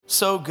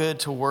So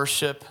good to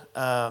worship,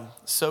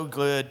 so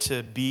good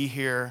to be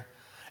here.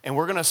 And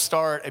we're gonna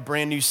start a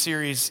brand new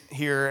series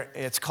here.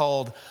 It's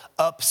called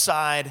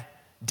Upside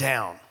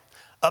Down.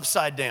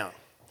 Upside Down.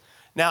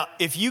 Now,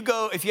 if you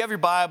have your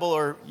Bible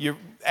or your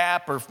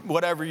app or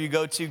whatever you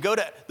go to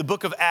the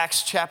book of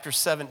Acts chapter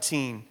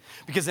 17.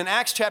 Because in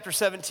Acts chapter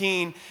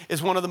 17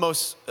 is one of the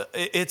most,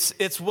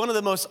 it's one of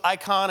the most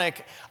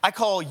iconic, I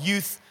call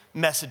youth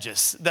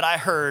messages that I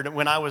heard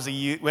when I was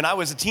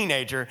a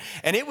teenager.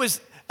 And it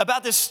was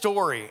about this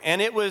story,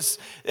 and it was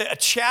a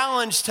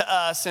challenge to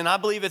us, and I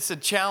believe it's a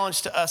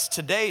challenge to us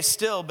today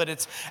still, but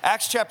it's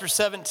Acts chapter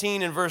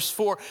 17 and verse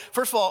 4.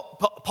 First of all,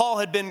 Paul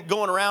had been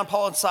going around,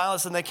 Paul and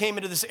Silas, and they came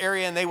into this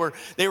area, and they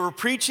were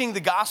preaching the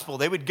gospel.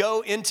 They would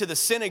go into the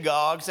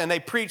synagogues, and they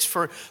preached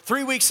for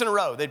 3 weeks in a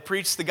row. They'd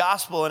preach the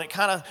gospel, and it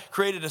kind of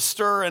created a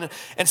stir, and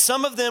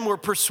some of them were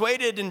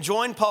persuaded and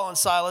joined Paul and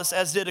Silas,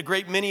 as did a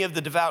great many of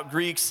the devout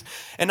Greeks,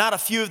 and not a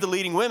few of the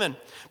leading women.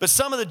 But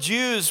some of the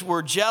Jews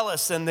were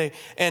jealous,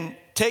 and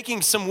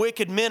taking some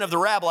wicked men of the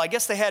rabble. I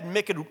guess they had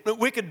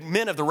wicked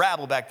men of the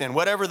rabble back then,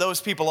 whatever those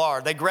people are.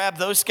 They grabbed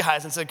those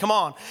guys and said, come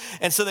on.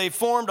 And so they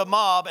formed a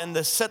mob and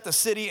they set the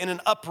city in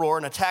an uproar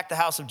and attacked the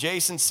house of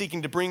Jason,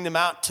 seeking to bring them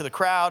out to the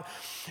crowd.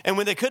 And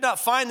when they could not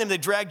find them, they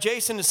dragged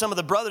Jason and some of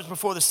the brothers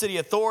before the city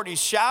authorities,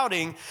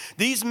 shouting,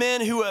 "These men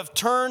who have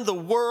turned the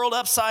world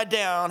upside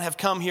down have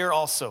come here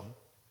also."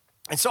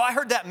 And so I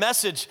heard that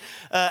message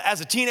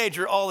as a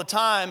teenager all the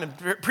time,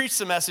 and preached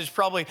the message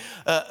probably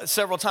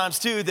several times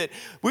too, that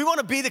we want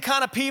to be the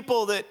kind of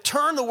people that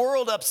turn the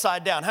world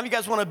upside down. How many of you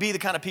guys want to be the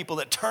kind of people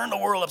that turn the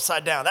world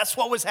upside down? That's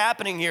what was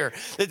happening here.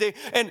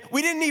 And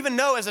we didn't even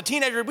know, as a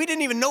teenager, we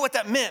didn't even know what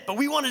that meant, but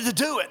we wanted to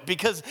do it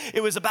because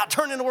it was about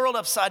turning the world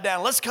upside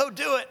down. Let's go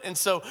do it. And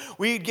so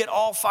we'd get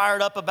all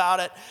fired up about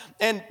it.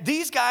 And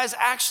these guys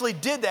actually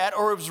did that,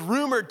 or it was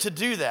rumored to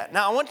do that.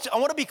 Now, I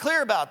want to be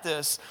clear about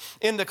this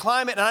in the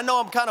climate, and I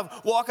know I'm kind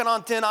of walking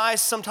on thin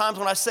ice sometimes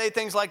when I say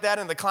things like that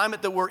in the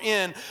climate that we're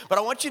in, but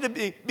I want you to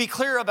be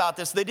clear about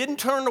this. They didn't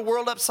turn the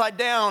world upside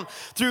down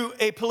through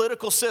a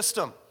political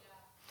system.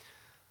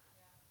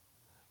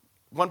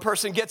 One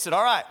person gets it.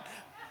 All right,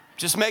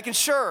 just making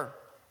sure.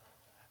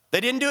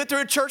 They didn't do it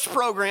through a church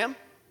program.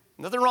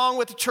 Nothing wrong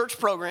with the church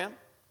program.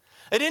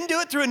 They didn't do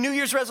it through a New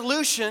Year's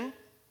resolution.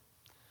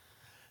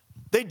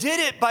 They did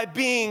it by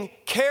being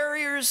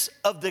carriers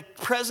of the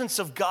presence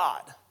of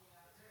God.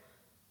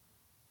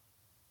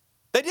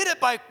 They did it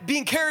by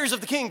being carriers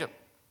of the kingdom.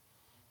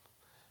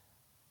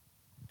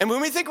 And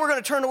when we think we're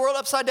going to turn the world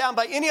upside down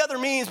by any other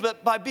means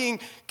but by being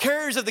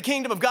carriers of the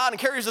kingdom of God and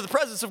carriers of the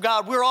presence of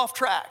God, we're off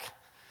track.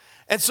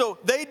 And so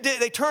they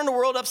turned the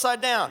world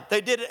upside down.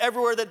 They did it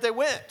everywhere that they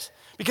went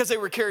because they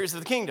were carriers of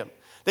the kingdom.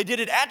 They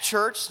did it at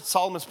church,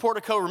 Solomon's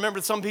portico.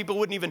 Remember, some people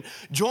wouldn't even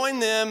join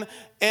them,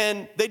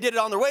 and they did it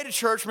on their way to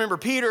church. Remember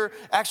Peter,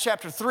 Acts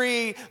chapter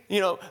 3,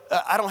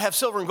 I don't have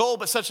silver and gold,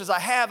 but such as I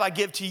have, I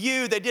give to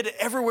you. They did it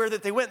everywhere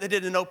that they went. They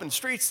did it in open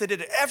streets. They did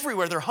it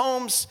everywhere, their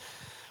homes,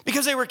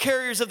 because they were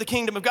carriers of the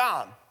kingdom of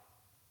God.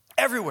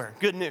 Everywhere,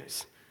 good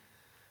news.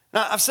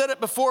 Now, I've said it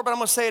before, but I'm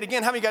going to say it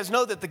again. How many of you guys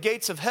know that the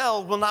gates of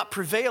hell will not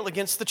prevail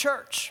against the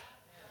church?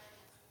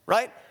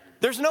 Right?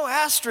 There's no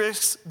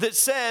asterisk that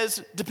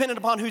says, dependent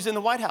upon who's in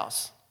the White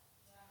House.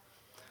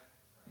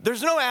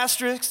 There's no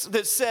asterisk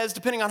that says,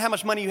 depending on how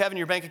much money you have in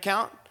your bank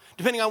account,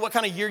 depending on what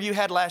kind of year you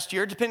had last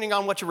year, depending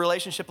on what your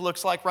relationship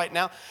looks like right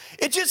now.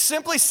 It just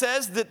simply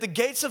says that the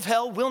gates of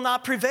hell will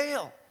not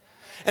prevail.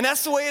 And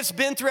that's the way it's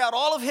been throughout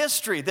all of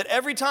history, that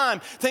every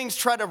time things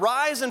try to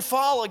rise and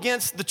fall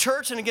against the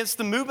church and against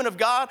the movement of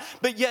God,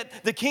 but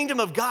yet the kingdom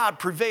of God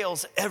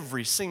prevails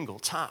every single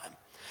time.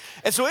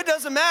 And so it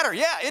doesn't matter.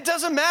 Yeah, it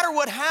doesn't matter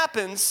what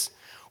happens.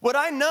 What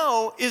I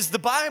know is the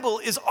Bible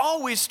is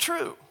always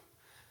true.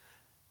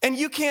 And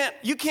you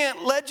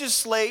can't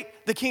legislate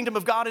the kingdom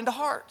of God into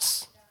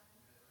hearts.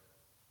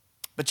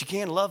 But you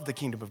can love the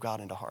kingdom of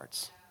God into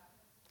hearts.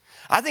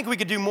 I think we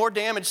could do more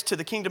damage to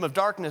the kingdom of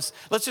darkness.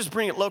 Let's just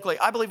bring it locally.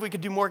 I believe we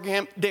could do more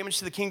damage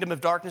to the kingdom of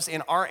darkness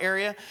in our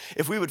area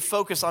if we would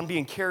focus on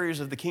being carriers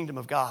of the kingdom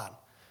of God,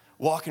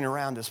 walking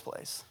around this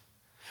place.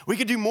 We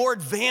could do more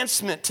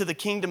advancement to the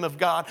kingdom of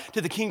God,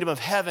 to the kingdom of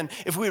heaven,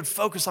 if we would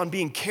focus on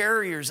being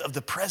carriers of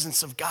the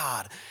presence of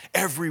God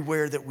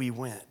everywhere that we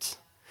went.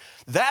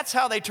 That's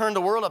how they turned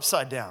the world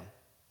upside down.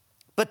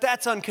 But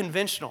that's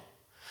unconventional.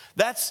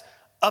 That's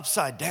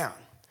upside down.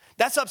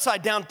 That's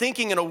upside down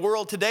thinking in a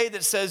world today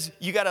that says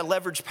you got to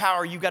leverage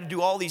power, you got to do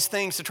all these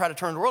things to try to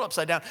turn the world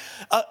upside down.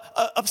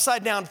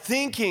 Upside down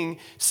thinking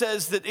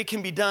says that it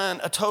can be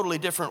done a totally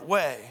different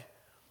way.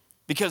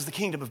 Because the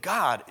kingdom of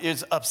God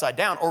is upside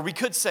down, or we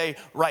could say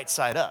right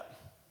side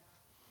up.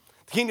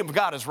 The kingdom of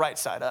God is right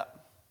side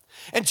up.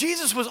 And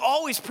Jesus was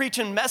always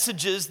preaching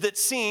messages that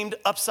seemed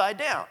upside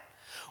down.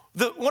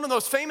 One of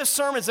those famous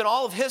sermons in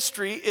all of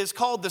history is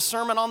called the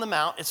Sermon on the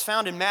Mount. It's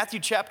found in Matthew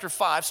chapter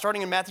 5,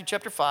 starting in Matthew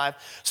chapter 5.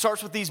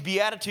 Starts with these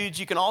Beatitudes.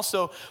 You can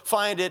also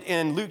find it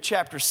in Luke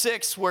chapter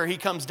 6, where he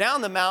comes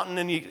down the mountain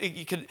and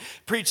he could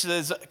preach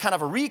as kind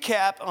of a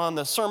recap on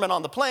the Sermon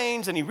on the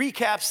Plains, and he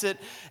recaps it,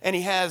 and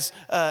he has,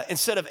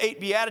 instead of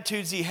 8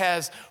 Beatitudes, he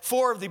has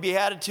 4 of the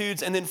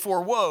Beatitudes and then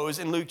 4 woes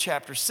in Luke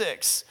chapter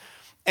 6.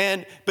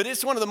 But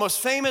it's one of the most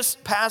famous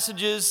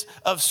passages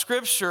of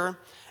Scripture.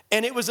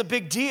 And it was a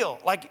big deal.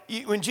 Like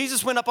when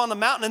Jesus went up on the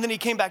mountain and then he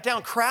came back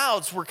down,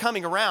 crowds were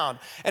coming around.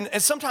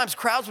 And sometimes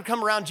crowds would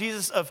come around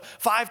Jesus of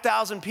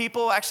 5,000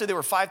 people. Actually, there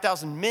were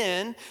 5,000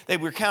 men. They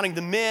were counting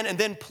the men and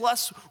then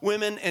plus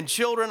women and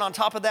children on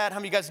top of that. How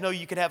many of you guys know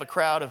you could have a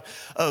crowd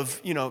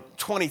of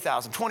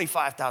 20,000,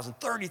 25,000,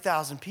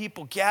 30,000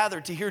 people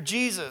gathered to hear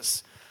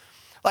Jesus?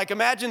 Like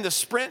imagine the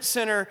Sprint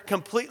Center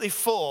completely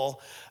full,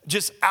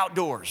 just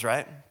outdoors,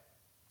 right?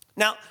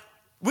 Now,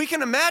 we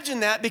can imagine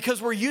that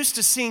because we're used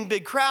to seeing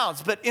big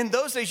crowds. But in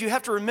those days, you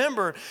have to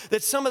remember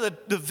that some of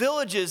the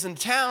villages and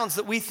towns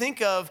that we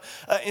think of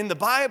in the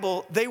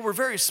Bible, they were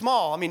very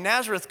small. I mean,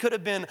 Nazareth could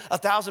have been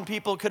 1,000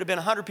 people, could have been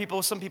 100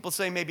 people. Some people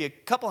say maybe a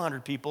couple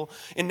hundred people.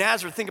 In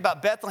Nazareth, think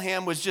about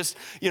Bethlehem was just,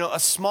 a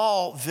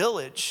small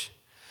village.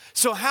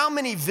 So how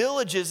many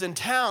villages and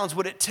towns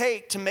would it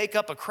take to make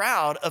up a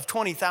crowd of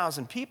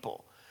 20,000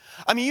 people?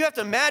 I mean, you have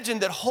to imagine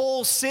that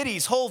whole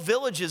cities, whole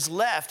villages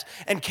left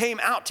and came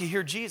out to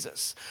hear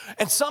Jesus.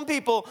 And some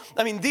people,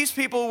 these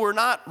people were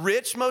not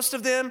rich, most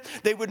of them.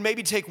 They would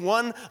maybe take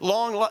one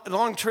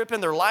long trip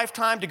in their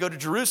lifetime to go to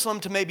Jerusalem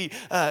to maybe,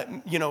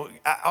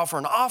 offer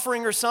an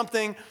offering or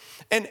something.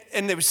 And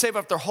they would save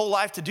up their whole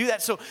life to do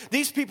that. So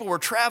these people were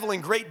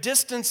traveling great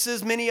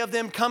distances, many of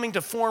them coming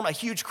to form a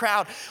huge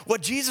crowd.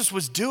 What Jesus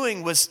was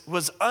doing was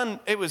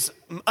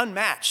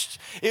unmatched.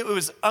 It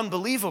was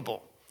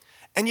unbelievable.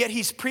 And yet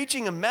he's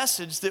preaching a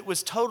message that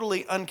was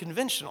totally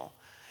unconventional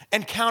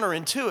and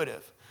counterintuitive.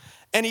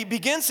 And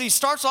he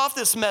starts off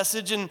this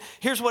message, and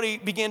here's what he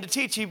began to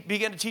teach. He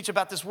began to teach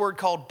about this word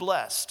called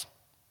blessed.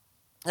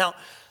 Now,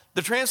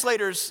 the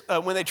translators,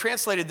 when they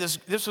translated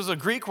this was a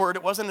Greek word.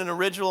 It wasn't an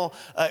original,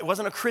 it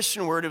wasn't a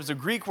Christian word. It was a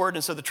Greek word.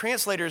 And so the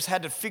translators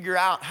had to figure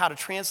out how to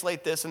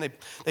translate this. And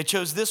they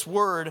chose this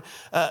word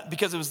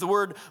because it was the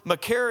word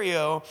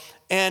makario.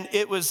 And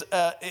it was,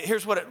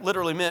 here's what it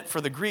literally meant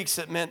for the Greeks.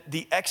 It meant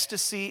the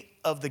ecstasy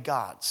of the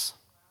gods.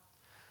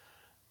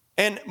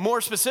 And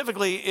more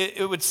specifically,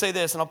 it would say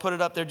this, and I'll put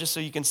it up there just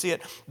so you can see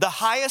it. The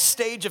highest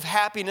stage of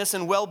happiness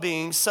and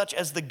well-being such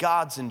as the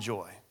gods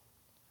enjoy.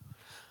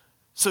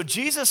 So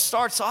Jesus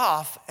starts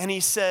off and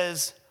he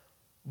says,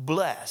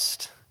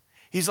 blessed.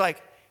 He's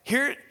like,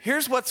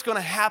 here's what's going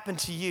to happen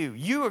to you.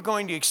 You are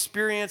going to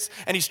experience,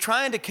 and he's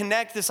trying to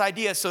connect this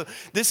idea. So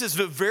this is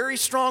a very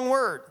strong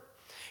word.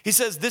 He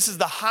says this is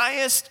the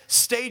highest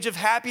stage of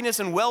happiness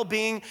and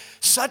well-being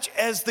such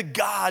as the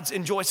gods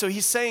enjoy. So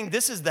he's saying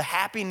this is the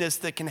happiness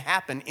that can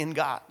happen in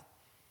God.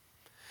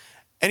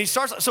 And he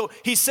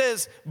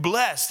says,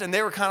 blessed, and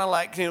they were kind of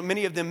like,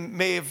 many of them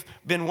may have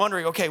been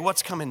wondering, okay,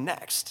 what's coming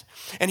next?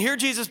 And here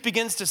Jesus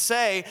begins to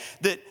say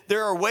that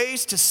there are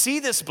ways to see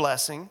this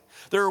blessing.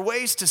 There are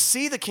ways to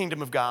see the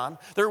kingdom of God.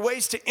 There are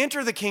ways to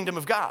enter the kingdom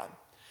of God.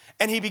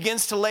 And he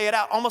begins to lay it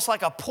out almost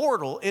like a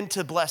portal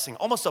into blessing,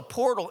 almost a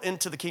portal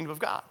into the kingdom of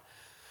God.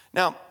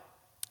 Now,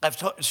 I've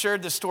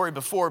shared this story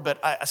before, but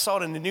I saw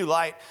it in a new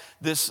light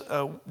this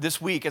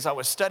week as I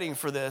was studying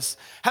for this.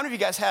 How many of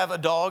you guys have a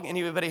dog?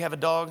 Anybody have a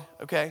dog?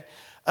 Okay.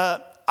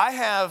 I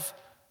have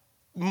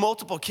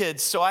multiple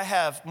kids, so I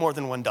have more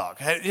than one dog.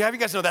 How do you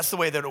guys know that's the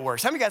way that it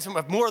works? How many of you guys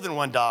have more than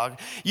one dog?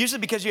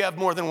 Usually because you have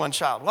more than one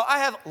child. Well, I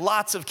have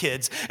lots of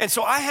kids, and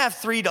so I have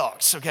 3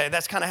 dogs, okay?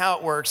 That's kind of how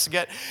it works.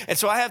 And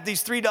so I have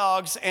these 3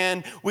 dogs,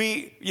 and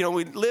we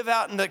live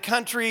out in the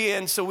country,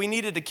 and so we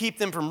needed to keep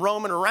them from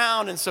roaming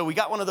around, and so we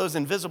got one of those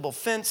invisible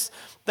fence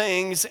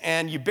things,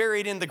 and you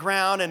bury it in the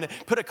ground and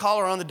put a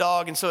collar on the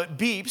dog, and so it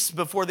beeps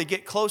before they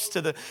get close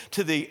to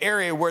the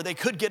area where they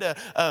could get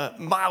a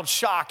mild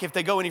shock if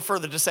they go any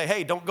further to say,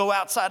 hey, don't go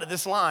outside of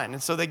this line.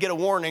 And so they get a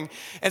warning.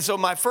 And so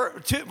my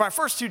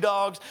first 2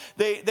 dogs,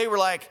 they were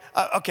like,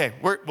 okay,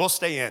 we'll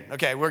stay in.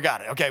 Okay, we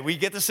got it. Okay, we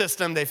get the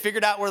system. They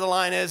figured out where the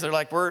line is. They're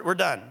like, we're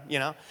done,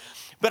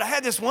 But I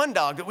had this one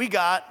dog that we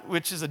got,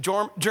 which is a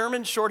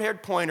German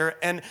short-haired pointer,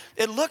 and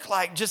it looked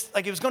like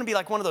it was going to be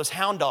like one of those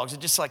hound dogs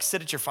that just like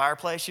sit at your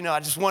fireplace. I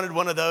just wanted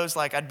one of those.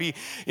 Like I'd be,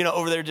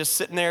 over there just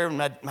sitting there, and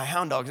my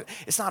hound dog.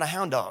 It's not a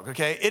hound dog,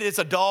 okay? It is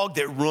a dog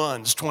that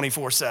runs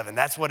 24/7.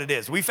 That's what it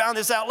is. We found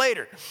this out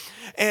later.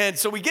 And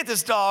so we get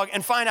this dog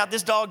and find out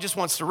this dog just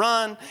wants to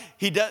run.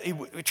 We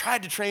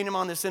tried to train him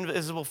on this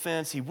invisible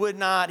fence. He would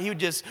not. He would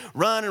just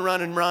run and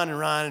run and run and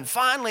run. And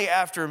finally,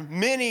 after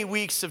many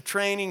weeks of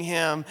training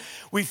him,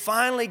 we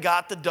finally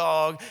got the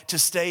dog to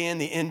stay in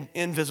the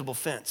invisible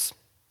fence.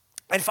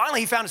 And finally,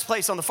 he found his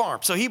place on the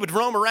farm. So he would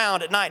roam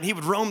around at night, and he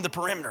would roam the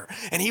perimeter.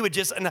 And he would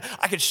and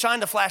I could shine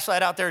the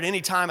flashlight out there at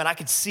any time, and I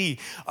could see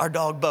our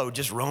dog Bo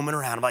just roaming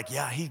around. I'm like,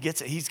 yeah, he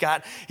gets it. He's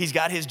got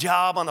his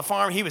job on the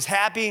farm. He was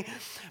happy.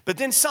 But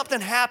then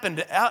something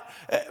happened.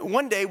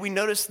 One day, we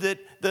noticed that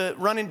the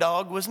running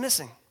dog was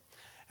missing.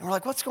 And we're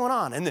like, what's going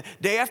on? And the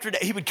day after day,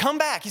 he would come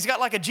back. He's got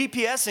like a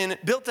GPS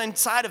built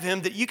inside of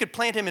him that you could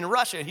plant him in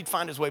Russia, and he'd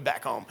find his way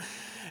back home.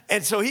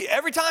 And so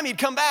every time he'd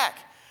come back.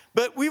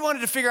 But we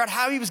wanted to figure out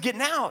how he was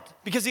getting out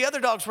because the other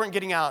dogs weren't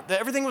getting out.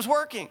 Everything was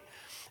working.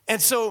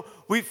 And so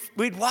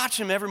we'd watch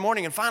him every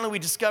morning, and finally we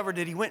discovered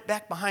that he went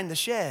back behind the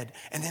shed,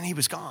 and then he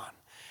was gone.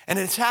 And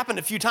it's happened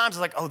a few times.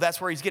 It's like, oh, that's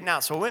where he's getting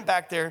out. So I went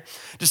back there,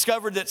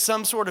 discovered that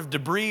some sort of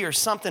debris or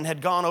something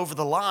had gone over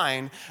the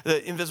line,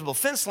 the invisible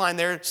fence line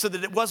there, so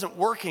that it wasn't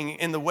working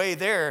in the way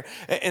there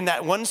in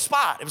that one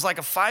spot. It was like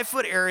a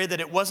 5-foot area that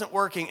it wasn't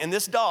working. And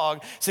this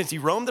dog, since he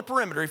roamed the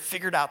perimeter, he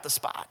figured out the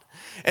spot.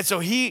 And so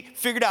he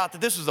figured out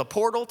that this was a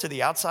portal to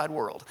the outside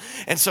world.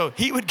 And so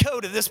he would go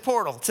to this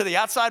portal to the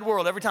outside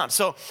world every time.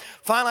 So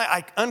finally,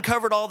 I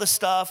uncovered all this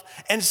stuff,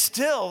 and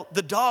still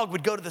the dog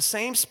would go to the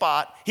same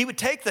spot. He would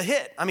take the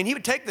hit. I mean, he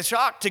would take the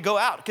shock to go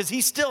out because he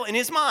still, in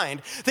his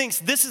mind, thinks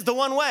this is the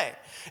one way.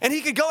 And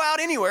he could go out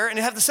anywhere and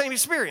have the same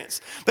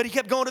experience. But he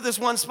kept going to this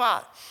one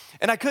spot.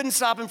 And I couldn't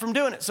stop him from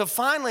doing it. So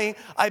finally,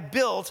 I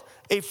built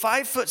a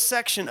 5-foot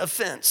section of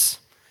fence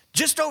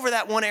just over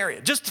that one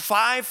area, just a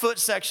 5-foot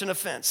section of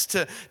fence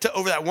to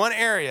over that one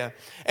area.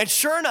 And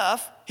sure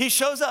enough, he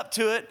shows up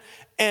to it,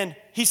 and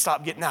he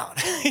stopped getting out.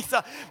 He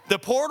thought, the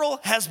portal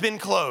has been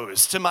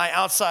closed to my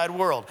outside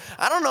world.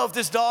 I don't know if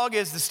this dog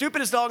is the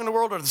stupidest dog in the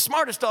world or the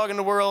smartest dog in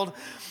the world,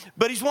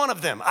 but he's one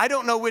of them. I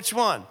don't know which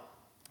one.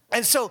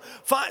 And so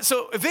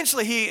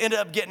eventually he ended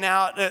up getting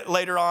out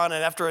later on,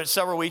 and after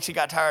several weeks, he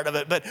got tired of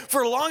it. But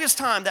for the longest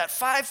time, that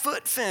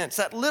 5-foot fence,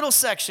 that little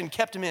section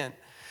kept him in.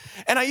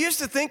 And I used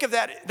to think of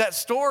that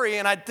story,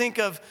 and I'd think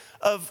of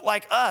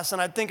like us,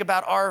 and I'd think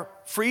about our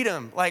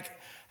freedom, like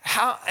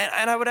how,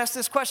 and I would ask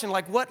this question,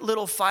 like what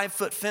little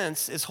 5-foot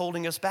fence is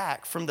holding us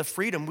back from the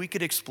freedom we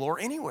could explore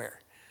anywhere?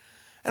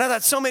 And I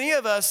thought so many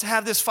of us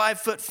have this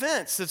 5-foot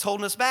fence that's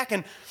holding us back.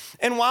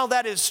 And while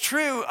that is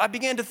true, I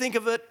began to think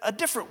of it a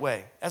different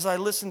way as I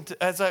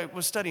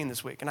was studying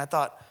this week. And I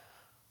thought,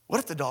 what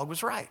if the dog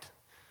was right?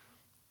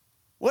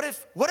 What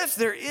if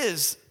there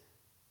is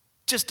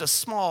just a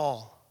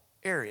small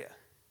area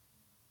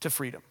to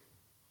freedom?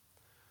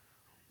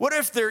 What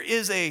if there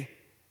is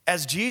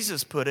as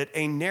Jesus put it,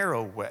 a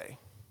narrow way?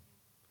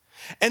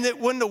 And that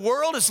when the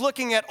world is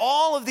looking at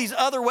all of these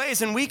other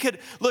ways, and we could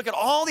look at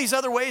all these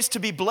other ways to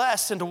be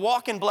blessed and to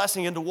walk in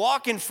blessing and to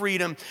walk in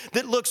freedom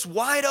that looks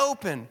wide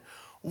open,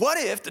 what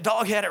if the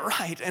dog had it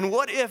right? And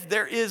what if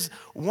there is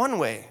one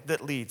way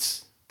that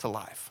leads to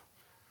life?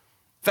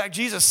 In fact,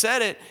 Jesus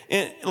said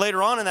it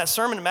later on in that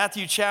sermon in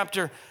Matthew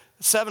chapter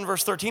 7,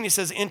 verse 13. He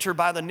says, enter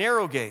by the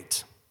narrow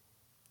gate.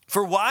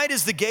 For wide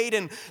is the gate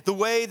and the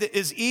way that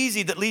is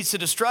easy that leads to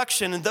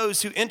destruction, and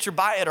those who enter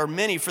by it are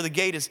many. For the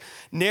gate is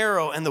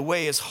narrow and the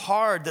way is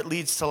hard that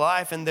leads to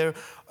life, and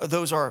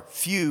those are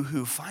few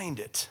who find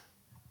it.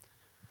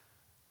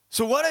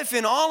 So what if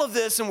in all of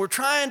this, and we're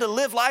trying to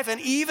live life,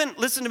 and even,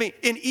 listen to me,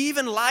 in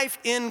even life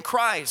in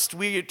Christ,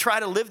 we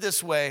try to live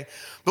this way,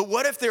 but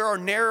what if there are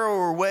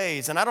narrower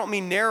ways? And I don't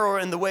mean narrower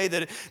in the way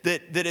that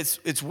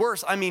it's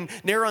worse. I mean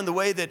narrow in the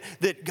way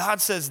that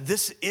God says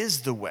this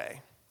is the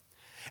way.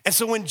 And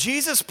so when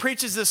Jesus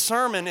preaches this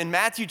sermon in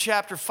Matthew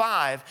chapter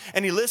 5,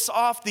 and he lists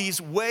off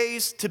these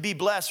ways to be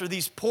blessed, or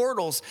these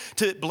portals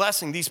to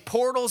blessing, these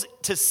portals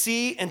to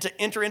see and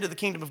to enter into the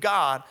kingdom of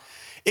God,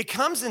 it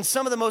comes in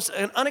some of the most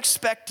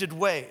unexpected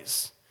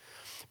ways.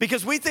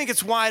 Because we think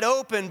it's wide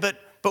open, but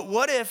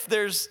what if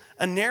there's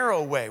a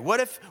narrow way? What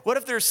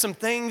if there's some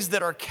things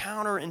that are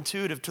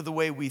counterintuitive to the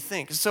way we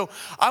think? So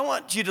I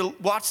want you to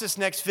watch this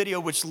next video,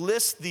 which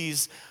lists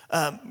these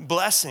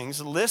blessings,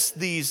 lists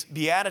these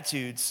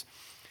beatitudes.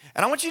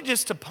 And I want you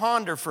just to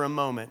ponder for a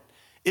moment,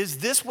 is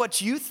this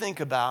what you think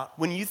about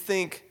when you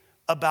think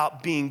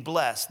about being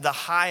blessed, the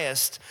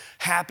highest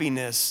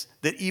happiness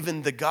that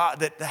even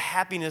the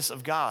happiness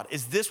of God?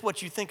 Is this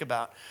what you think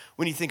about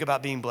when you think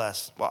about being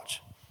blessed?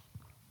 Watch.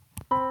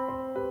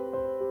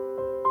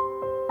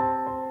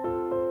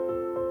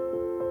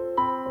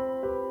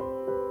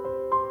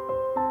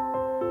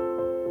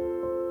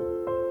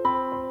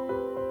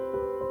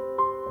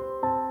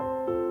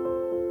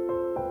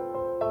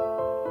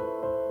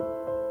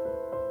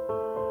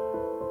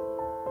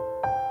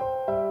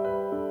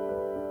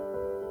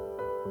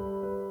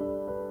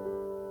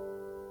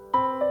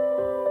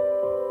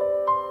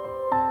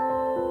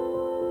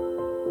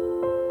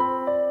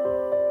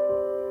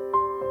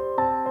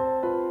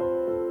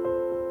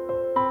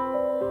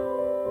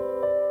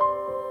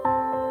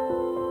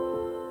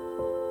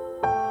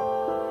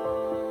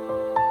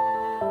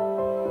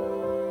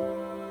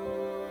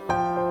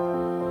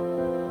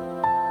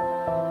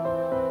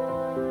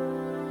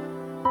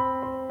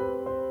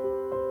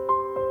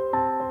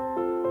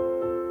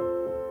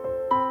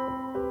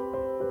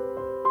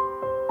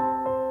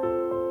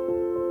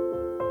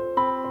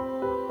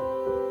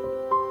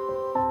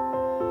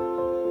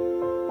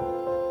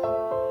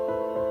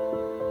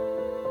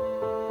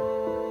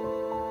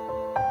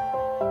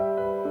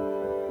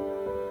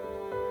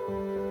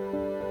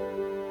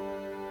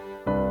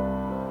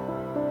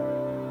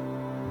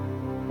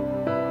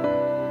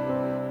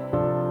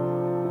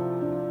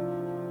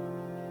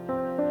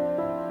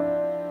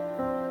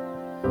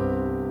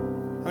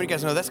 How many of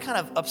you guys know that's kind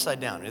of upside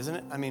down, isn't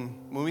it? I mean,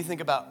 when we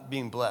think about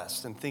being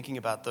blessed and thinking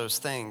about those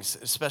things,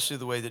 especially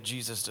the way that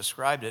Jesus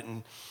described it,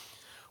 and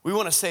we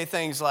want to say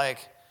things like,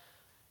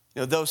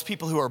 those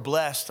people who are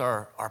blessed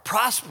are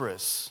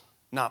prosperous,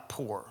 not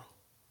poor,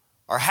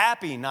 are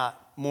happy,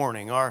 not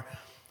mourning, are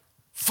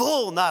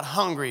full, not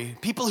hungry,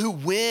 people who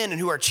win and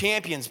who are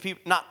champions,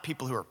 not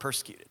people who are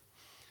persecuted.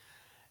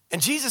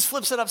 And Jesus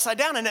flips it upside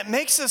down, and it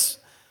makes us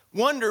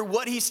wonder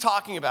what he's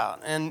talking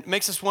about and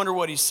makes us wonder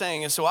what he's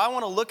saying. And so I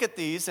want to look at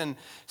these, and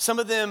some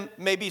of them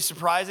may be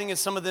surprising, and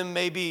some of them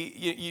may be,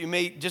 you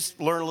may just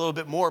learn a little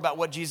bit more about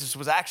what Jesus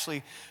was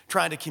actually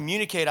trying to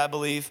communicate, I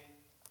believe.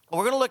 We're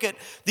going to look at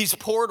these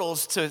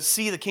portals to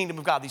see the kingdom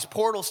of God, these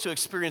portals to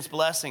experience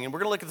blessing. And we're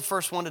going to look at the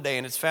first one today,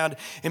 and it's found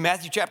in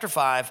Matthew chapter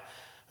 5,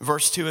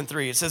 verse 2 and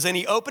 3. It says, "And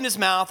he opened his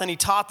mouth and he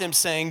taught them,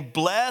 saying,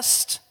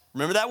 blessed,"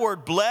 remember that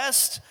word,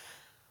 blessed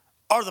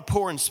are the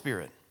poor in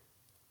spirit,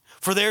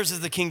 for theirs is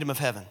the kingdom of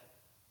heaven.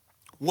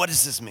 What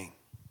does this mean?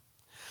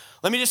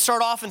 Let me just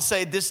start off and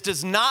say this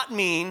does not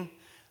mean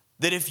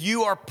that if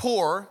you are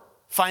poor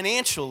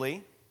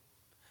financially,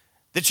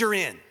 that you're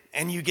in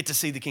and you get to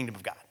see the kingdom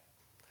of God.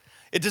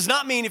 It does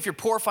not mean if you're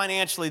poor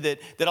financially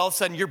that all of a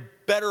sudden you're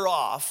better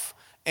off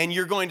and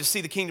you're going to see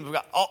the kingdom of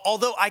God.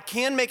 Although I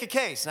can make a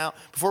case, now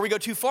before we go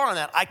too far on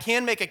that, I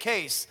can make a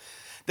case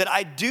that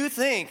I do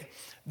think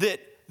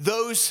that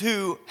those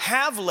who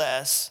have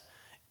less,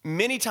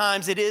 many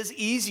times it is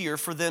easier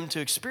for them to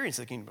experience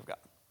the kingdom of God.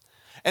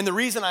 And the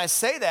reason I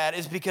say that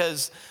is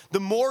because the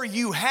more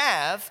you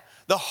have,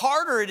 the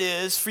harder it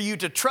is for you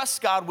to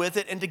trust God with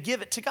it and to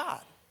give it to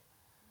God.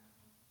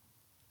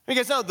 You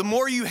guys know, the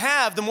more you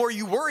have, the more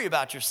you worry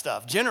about your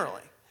stuff,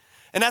 generally.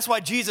 And that's why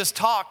Jesus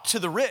talked to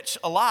the rich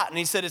a lot. And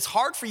he said, it's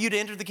hard for you to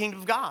enter the kingdom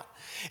of God.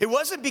 It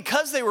wasn't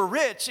because they were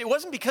rich. It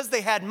wasn't because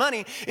they had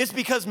money. It's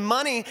because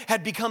money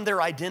had become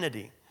their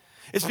identity.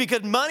 It's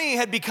because money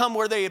had become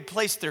where they had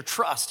placed their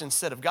trust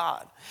instead of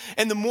God.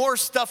 And the more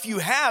stuff you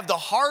have, the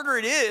harder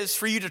it is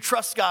for you to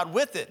trust God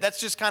with it. That's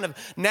just kind of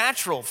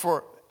natural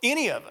for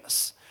any of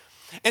us.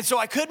 And so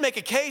I could make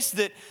a case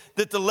that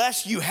the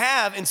less you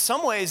have, in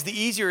some ways, the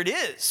easier it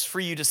is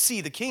for you to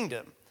see the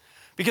kingdom.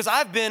 Because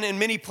I've been in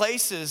many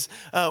places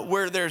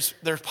where there's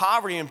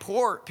poverty and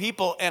poor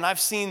people, and I've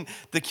seen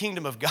the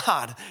kingdom of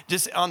God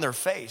just on their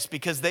face.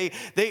 Because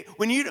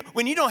when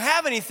you don't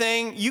have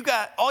anything,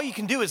 all you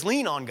can do is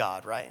lean on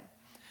God, right?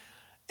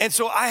 And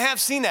so I have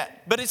seen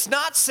that. But it's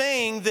not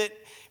saying that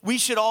we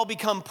should all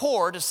become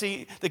poor to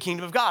see the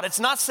kingdom of God.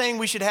 It's not saying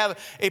we should have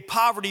a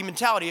poverty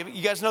mentality.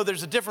 You guys know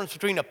there's a difference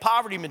between a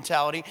poverty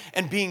mentality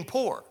and being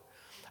poor.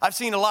 I've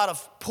seen a lot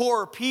of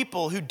poor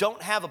people who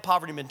don't have a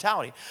poverty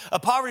mentality. A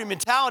poverty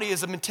mentality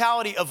is a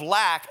mentality of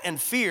lack and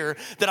fear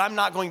that I'm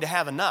not going to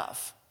have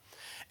enough.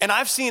 And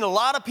I've seen a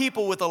lot of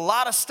people with a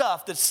lot of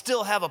stuff that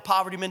still have a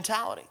poverty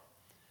mentality.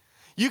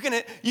 You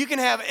can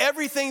have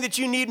everything that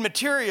you need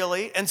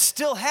materially and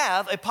still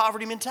have a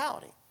poverty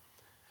mentality.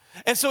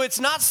 And so it's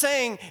not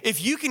saying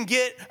if you can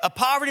get a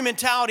poverty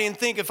mentality and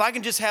think if I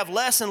can just have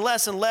less and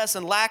less and less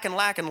and lack and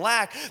lack and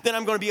lack, then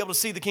I'm going to be able to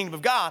see the kingdom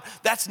of God.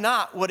 That's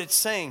not what it's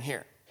saying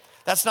here.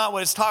 That's not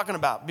what it's talking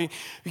about.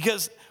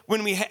 Because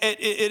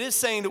it is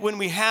saying that when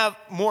we have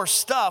more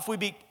stuff,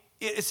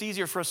 it's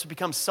easier for us to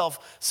become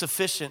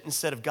self-sufficient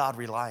instead of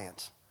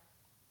God-reliant.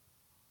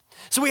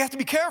 So we have to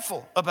be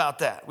careful about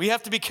that. We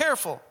have to be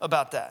careful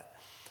about that.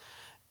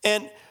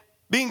 And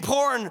being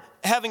poor and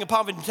having a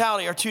poverty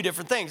mentality are two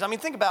different things. I mean,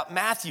 think about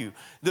Matthew,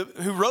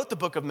 who wrote the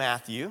book of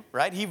Matthew,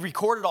 right? He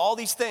recorded all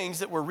these things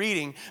that we're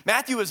reading.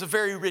 Matthew was a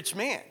very rich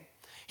man.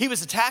 He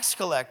was a tax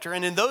collector,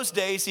 and in those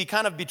days, he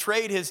kind of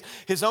betrayed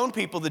his own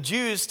people, the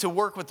Jews, to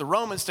work with the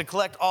Romans to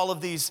collect all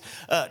of these,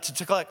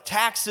 to collect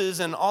taxes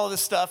and all of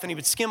this stuff, and he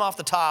would skim off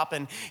the top,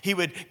 and he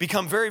would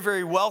become very,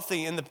 very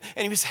wealthy, and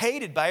he was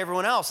hated by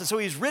everyone else. And so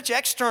he was rich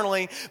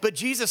externally, but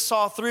Jesus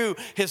saw through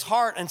his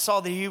heart and saw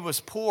that he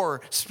was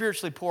poor,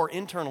 spiritually poor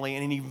internally,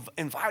 and he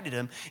invited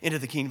him into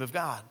the kingdom of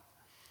God.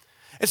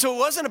 And so it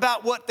wasn't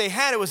about what they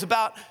had. It was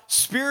about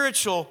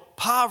spiritual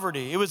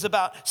poverty. It was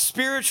about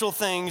spiritual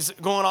things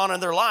going on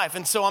in their life.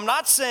 And so I'm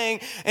not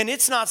saying, and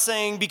it's not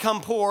saying become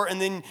poor and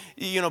then,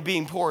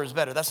 being poor is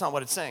better. That's not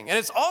what it's saying. And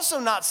it's also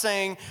not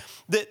saying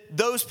that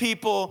those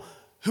people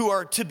who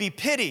are to be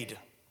pitied,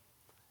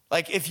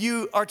 like if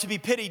you are to be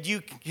pitied, you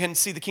can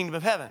see the kingdom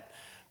of heaven.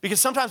 Because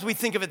sometimes we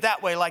think of it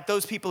that way, like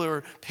those people who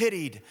are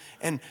pitied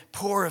and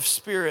poor of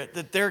spirit,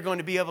 that they're going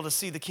to be able to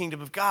see the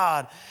kingdom of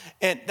God.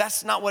 And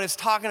that's not what it's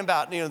talking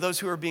about, those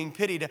who are being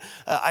pitied.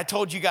 I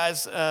told you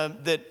guys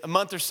that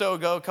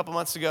a couple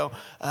months ago,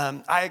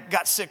 I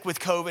got sick with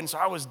COVID, and so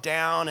I was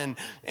down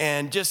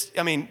and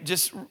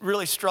just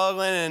really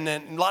struggling.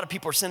 And a lot of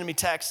people are sending me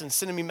texts and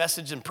sending me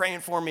messages and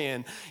praying for me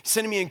and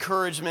sending me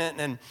encouragement.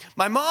 And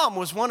my mom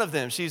was one of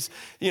them. She's,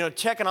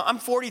 checking on. I'm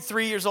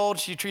 43 years old.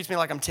 She treats me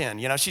like I'm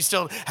 10. She's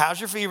still,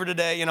 how's your fever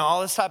today?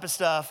 All this type of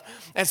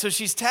stuff. And so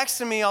she's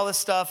texting me all this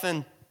stuff,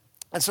 and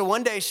And so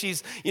one day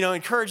she's,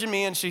 encouraging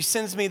me, and she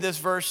sends me this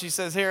verse. She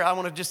says, here, I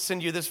want to just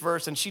send you this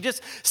verse. And she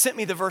just sent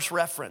me the verse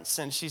reference.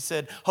 And she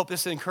said, hope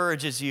this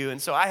encourages you.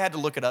 And so I had to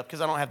look it up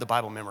because I don't have the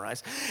Bible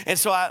memorized. And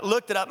so I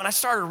looked it up and I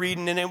started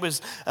reading, and it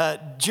was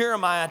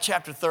Jeremiah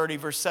chapter 30,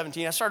 verse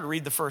 17. I started to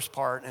read the first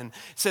part, and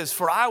it says,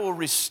 for I will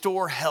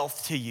restore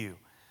health to you,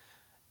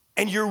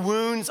 and your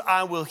wounds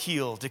I will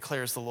heal,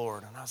 declares the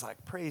Lord. And I was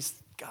like, praise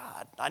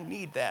God, I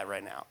need that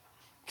right now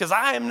because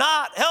I am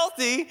not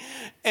healthy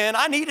and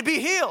I need to be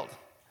healed.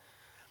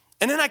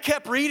 And then I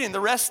kept reading the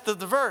rest of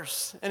the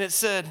verse, and it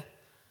said,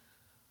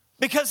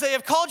 because they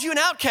have called you an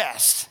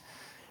outcast.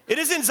 It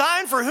is in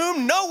Zion for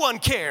whom no one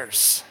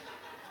cares.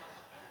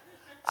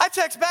 I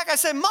text back, I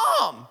say,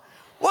 Mom,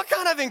 what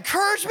kind of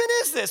encouragement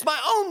is this? My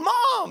own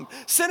mom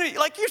sending me,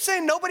 like, you're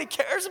saying nobody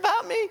cares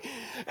about me?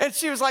 And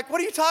she was like, what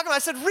are you talking about? I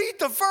said, read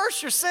the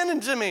verse you're sending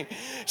to me.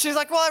 She's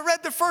like, well, I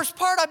read the first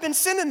part. I've been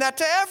sending that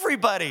to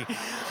everybody.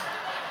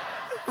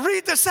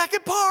 Read the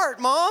second part,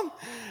 Mom.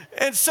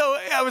 And so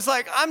I was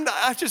like,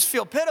 I just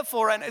feel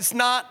pitiful, right?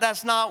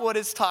 That's not what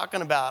it's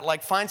talking about.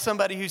 Like, find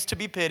somebody who's to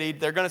be pitied.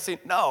 They're going to say,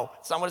 no,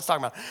 it's not what it's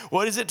talking about.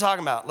 What is it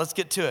talking about? Let's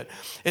get to it.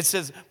 It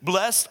says,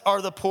 blessed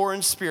are the poor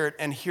in spirit,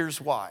 and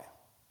here's why.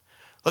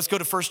 Let's go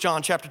to 1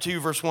 John chapter 2,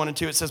 verse 1 and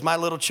 2. It says, my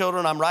little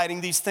children, I'm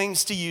writing these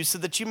things to you so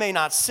that you may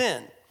not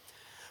sin.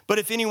 But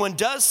if anyone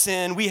does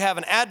sin, we have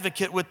an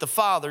advocate with the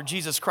Father,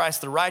 Jesus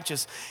Christ the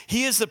righteous.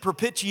 He is the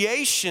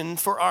propitiation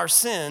for our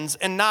sins,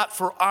 and not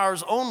for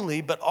ours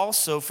only, but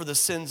also for the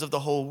sins of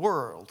the whole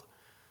world.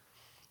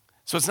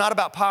 So it's not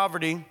about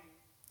poverty,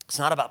 it's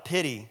not about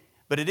pity,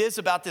 but it is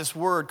about this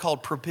word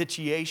called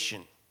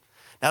propitiation.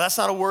 Now, that's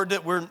not a word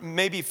that we're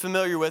maybe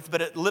familiar with,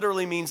 but it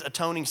literally means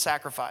atoning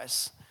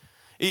sacrifice.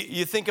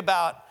 You think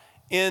about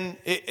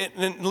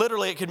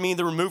literally, it could mean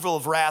the removal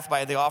of wrath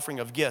by the offering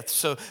of gifts.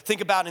 So think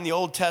about in the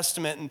Old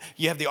Testament, and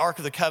you have the Ark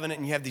of the Covenant,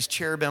 and you have these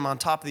cherubim on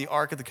top of the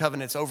Ark of the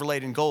Covenant. It's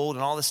overlaid in gold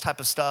and all this type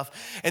of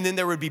stuff. And then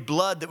there would be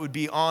blood that would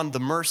be on the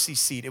mercy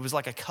seat. It was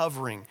like a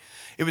covering.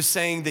 It was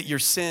saying that your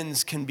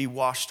sins can be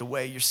washed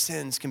away. Your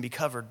sins can be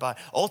covered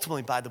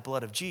ultimately by the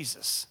blood of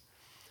Jesus.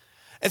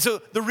 And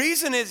so the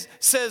reason it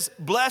says,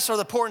 blessed are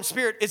the poor in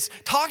spirit, it's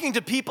talking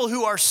to people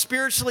who are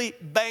spiritually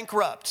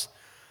bankrupt.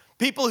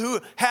 People who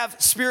have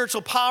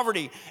spiritual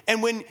poverty.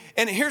 And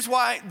here's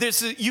why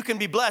you can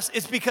be blessed.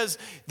 It's because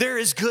there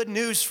is good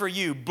news for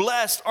you.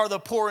 Blessed are the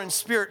poor in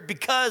spirit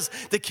because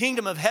the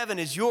kingdom of heaven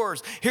is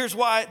yours. Here's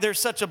why there's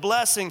such a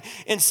blessing.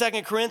 In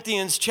 2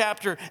 Corinthians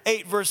chapter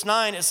 8, verse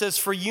 9, it says,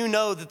 for you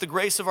know that the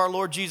grace of our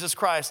Lord Jesus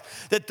Christ,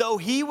 that though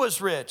he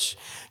was rich,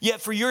 yet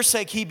for your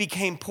sake he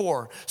became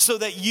poor, so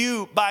that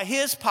you by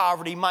his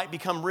poverty might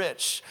become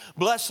rich.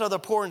 Blessed are the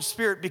poor in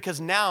spirit because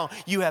now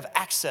you have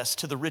access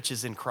to the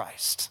riches in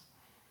Christ.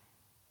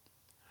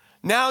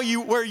 Now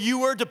where you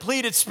were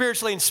depleted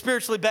spiritually and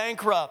spiritually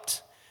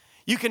bankrupt,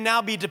 you can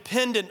now be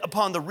dependent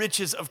upon the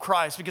riches of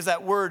Christ, because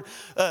that word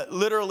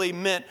literally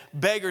meant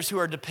beggars who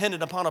are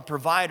dependent upon a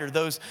provider,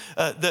 those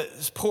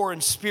poor in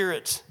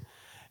spirit.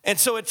 And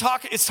so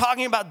it's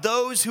talking about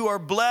those who are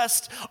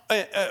blessed,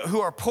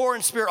 who are poor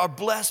in spirit, are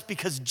blessed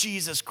because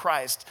Jesus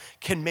Christ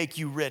can make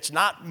you rich.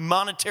 Not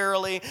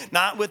monetarily,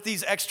 not with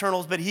these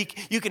externals, but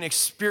you can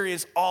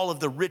experience all of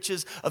the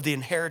riches of the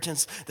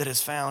inheritance that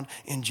is found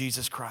in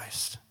Jesus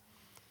Christ.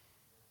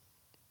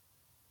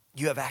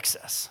 You have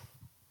access.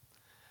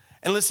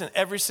 And listen,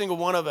 every single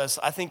one of us,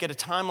 I think at a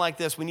time like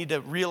this, we need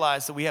to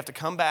realize that we have to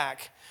come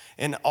back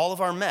in all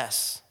of our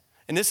mess.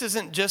 And this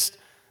isn't just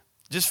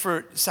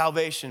for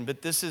salvation,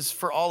 but this is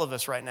for all of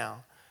us right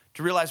now.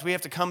 To realize we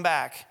have to come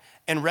back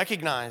and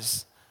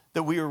recognize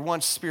that we were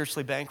once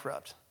spiritually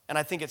bankrupt. And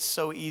I think it's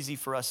so easy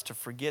for us to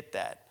forget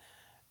that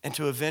and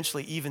to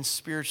eventually even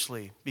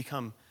spiritually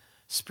become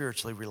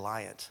spiritually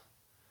reliant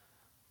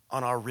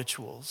on our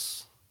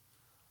rituals,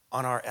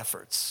 on our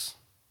efforts,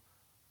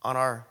 on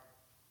our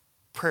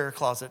prayer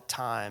closet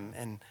time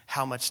and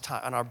how much time,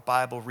 on our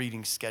Bible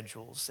reading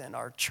schedules and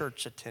our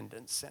church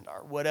attendance and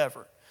our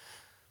whatever.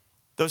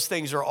 Those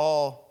things are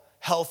all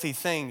healthy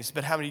things,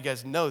 but how many of you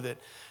guys know that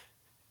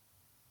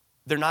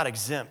they're not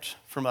exempt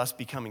from us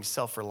becoming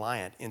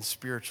self-reliant in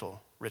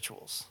spiritual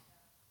rituals?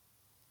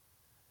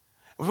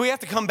 We have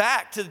to come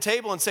back to the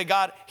table and say,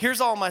 God,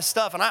 here's all my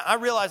stuff. And I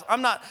realize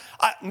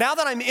now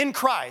that I'm in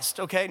Christ,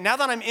 okay, now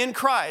that I'm in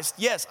Christ,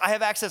 yes, I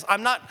have access.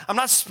 I'm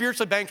not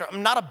spiritually bankrupt.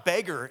 I'm not a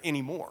beggar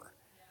anymore.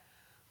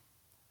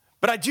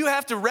 But I do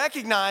have to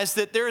recognize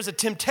that there is a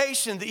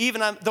temptation that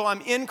even though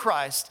I'm in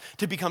Christ,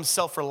 to become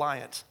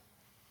self-reliant.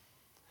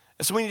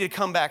 And so we need to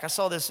come back. I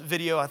saw this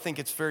video. I think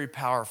it's very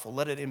powerful.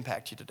 Let it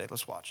impact you today.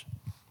 Let's watch.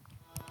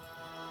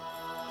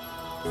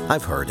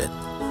 I've heard it.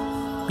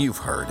 You've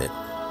heard it.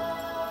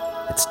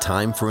 It's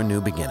time for a new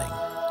beginning.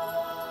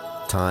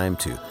 Time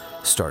to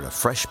start a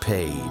fresh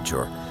page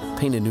or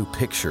paint a new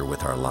picture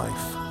with our life.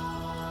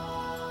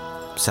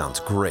 Sounds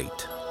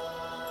great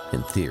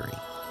in theory,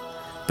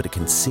 but it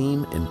can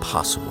seem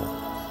impossible.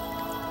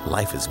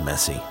 Life is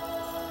messy.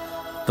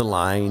 The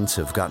lines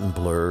have gotten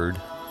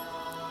blurred.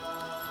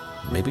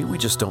 Maybe we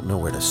just don't know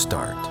where to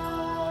start.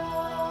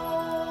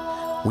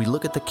 we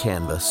look at the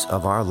canvas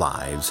of our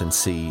lives and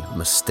see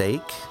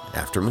mistake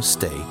after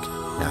mistake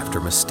after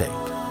mistake.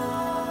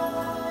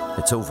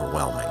 It's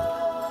overwhelming.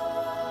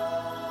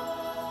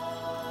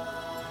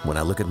 When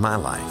I look at my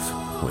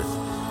life with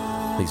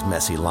these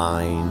messy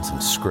lines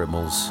and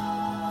scribbles,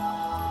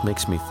 it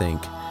makes me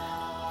think,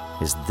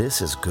 is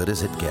this as good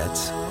as it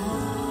gets?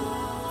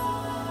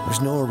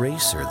 There's no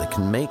eraser that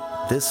can make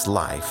this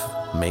life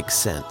make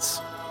sense.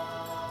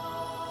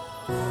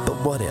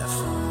 But what if?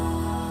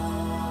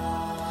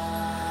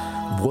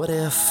 What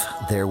if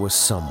there was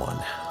someone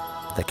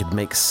that could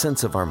make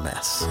sense of our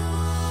mess?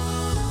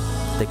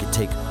 They could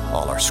take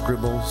all our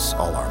scribbles,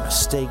 all our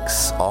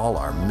mistakes, all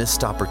our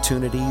missed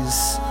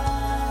opportunities,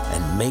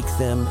 and make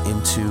them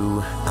into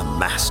a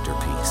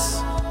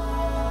masterpiece.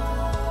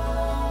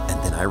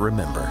 And then I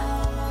remember,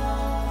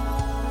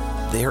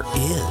 there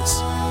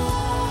is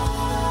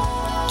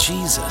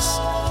Jesus.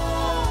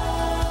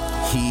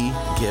 He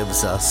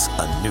gives us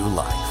a new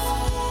life.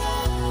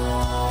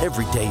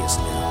 Every day is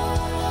new.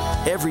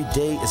 Every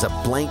day is a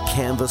blank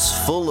canvas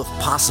full of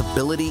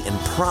possibility and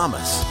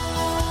promise.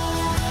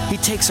 He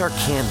takes our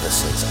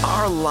canvases,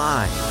 our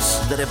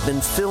lives that have been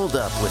filled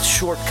up with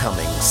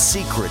shortcomings,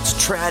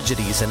 secrets,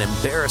 tragedies, and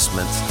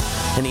embarrassments,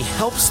 and He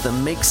helps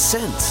them make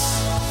sense.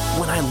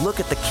 When I look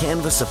at the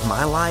canvas of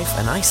my life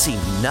and I see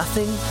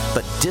nothing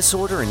but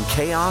disorder and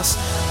chaos,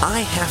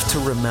 I have to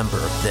remember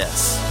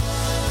this.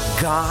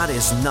 God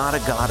is not a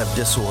God of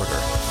disorder.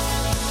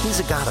 He's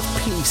a God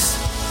of peace.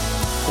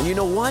 And you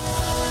know what?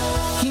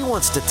 He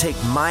wants to take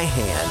my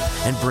hand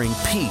and bring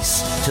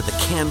peace to the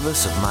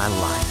canvas of my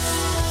life.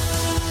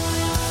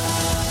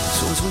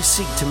 So as we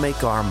seek to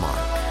make our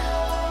mark,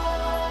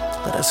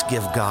 let us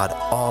give God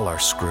all our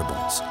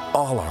scribbles,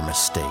 all our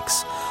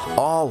mistakes,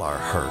 all our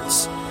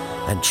hurts,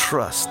 and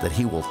trust that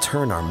He will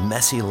turn our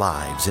messy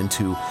lives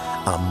into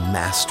a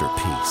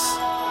masterpiece,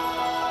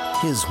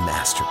 His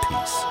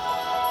masterpiece.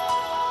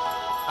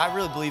 I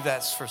really believe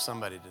that's for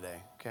somebody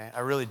today, okay?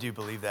 I really do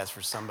believe that's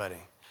for somebody.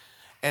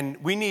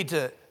 And we need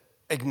to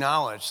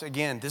acknowledge,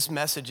 again, this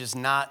message is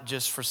not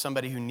just for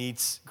somebody who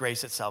needs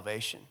grace at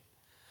salvation.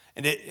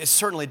 And it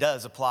certainly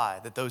does apply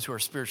that those who are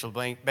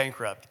spiritually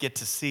bankrupt get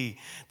to see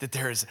that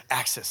there is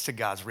access to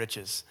God's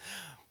riches.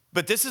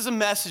 But this is a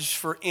message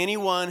for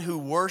anyone who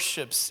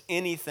worships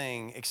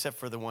anything except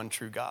for the one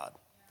true God.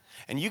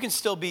 And you can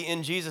still be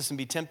in Jesus and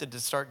be tempted to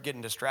start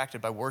getting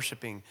distracted by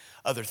worshiping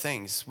other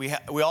things. We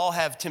all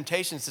have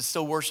temptations to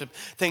still worship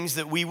things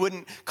that we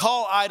wouldn't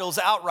call idols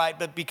outright,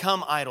 but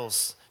become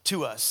idols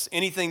to us.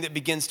 Anything that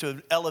begins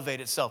to elevate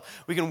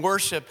itself. We can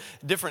worship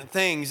different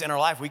things in our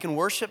life. We can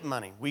worship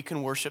money. We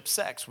can worship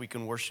sex. We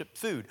can worship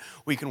food.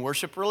 We can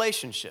worship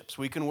relationships.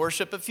 We can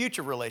worship a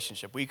future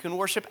relationship. We can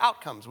worship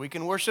outcomes. We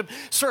can worship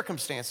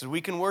circumstances.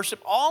 We can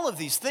worship all of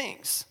these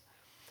things.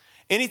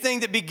 Anything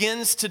that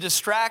begins to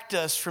distract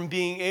us from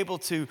being able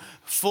to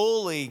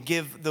fully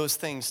give those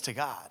things to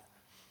God.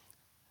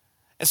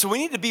 And so we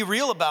need to be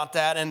real about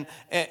that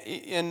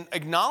and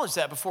acknowledge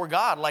that before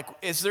God. Like,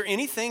 is there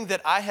anything that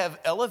I have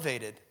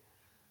elevated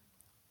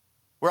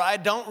where I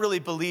don't really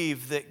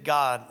believe that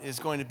God is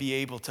going to be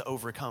able to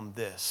overcome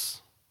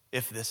this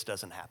if this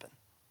doesn't happen?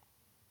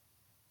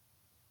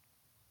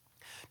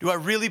 Do I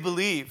really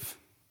believe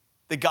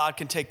that God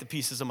can take the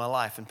pieces of my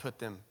life and put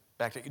them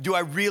back together? Do I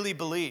really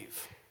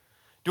believe?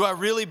 Do I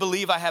really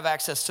believe I have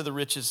access to the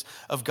riches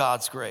of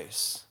God's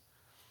grace?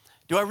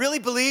 Do I really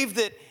believe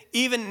that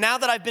even now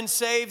that I've been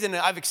saved and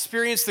I've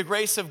experienced the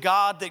grace of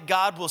God, that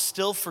God will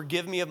still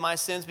forgive me of my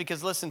sins?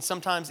 Because listen,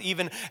 sometimes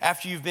even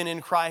after you've been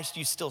in Christ,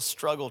 you still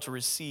struggle to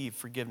receive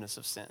forgiveness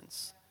of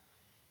sins.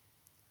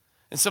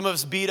 And some of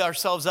us beat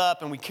ourselves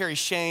up and we carry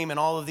shame and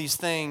all of these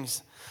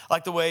things.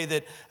 Like the way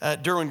that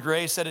Derwin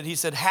Gray said it, he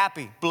said,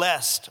 happy,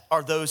 blessed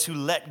are those who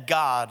let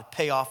God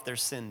pay off their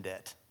sin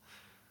debt.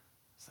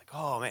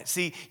 Oh man,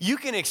 see, you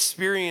can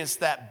experience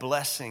that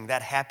blessing,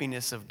 that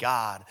happiness of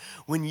God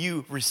when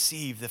you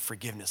receive the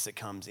forgiveness that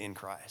comes in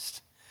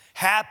Christ.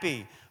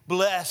 Happy,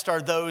 blessed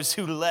are those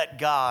who let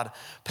God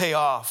pay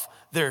off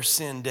their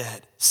sin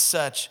debt.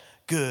 Such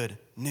good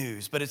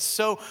news. But it's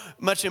so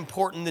much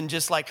important than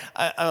just like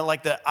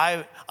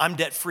I'm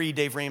debt free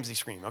Dave Ramsey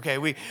scream. Okay,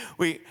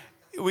 we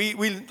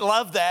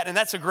love that, and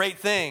that's a great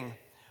thing.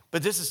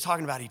 But this is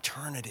talking about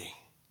eternity,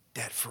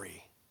 debt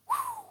free.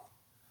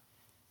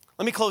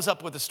 Let me close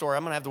up with a story.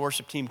 I'm going to have the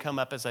worship team come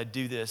up as I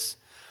do this.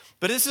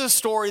 But this is a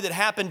story that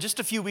happened just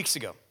a few weeks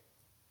ago.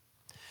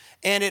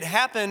 And it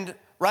happened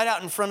right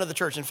out in front of the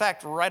church. In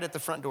fact, right at the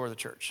front door of the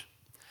church.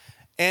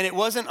 And it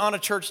wasn't on a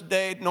church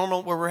day,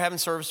 normal, where we're having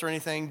service or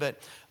anything. But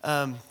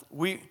I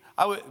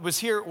was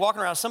here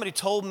walking around. Somebody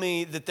told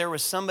me that there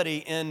was somebody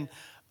in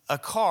a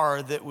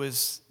car that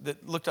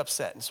looked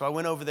upset. And so I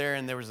went over there,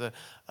 and there was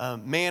a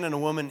man and a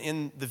woman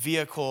in the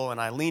vehicle. And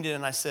I leaned in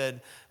and I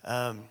said,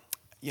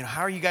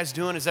 how are you guys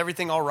doing? Is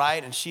everything all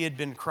right? And she had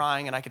been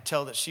crying, and I could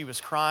tell that she was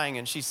crying.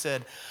 And she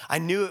said, I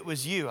knew it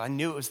was you. I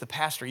knew it was the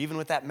pastor, even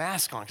with that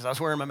mask on, because I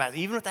was wearing my mask.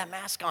 Even with that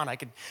mask on, I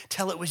could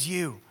tell it was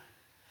you.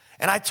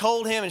 And I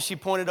told him, and she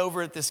pointed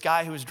over at this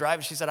guy who was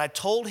driving. She said, I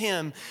told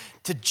him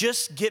to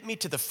just get me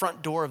to the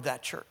front door of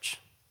that church.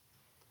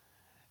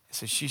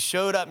 So she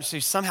showed up and she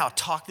somehow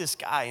talked this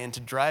guy into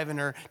driving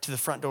her to the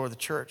front door of the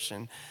church.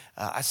 And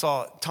I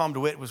saw Tom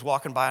DeWitt was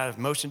walking by. I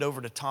motioned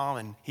over to Tom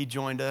and he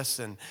joined us.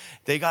 And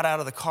they got out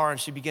of the car and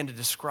she began to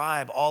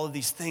describe all of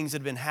these things that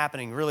had been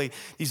happening, really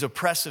these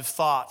oppressive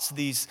thoughts,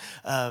 these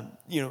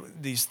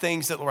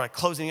things that were like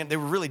closing in. They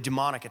were really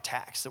demonic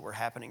attacks that were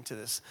happening to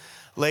this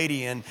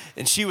lady. And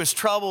she was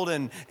troubled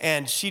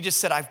and she just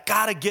said, I've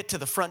got to get to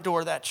the front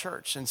door of that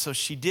church. And so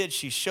she did.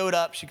 She showed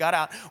up. She got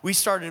out. We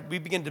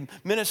began to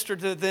minister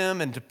to them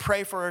and to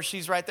pray for her.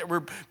 She's right there.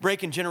 We're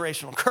breaking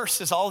generational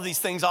curses, all of these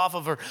things off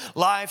of her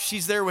life.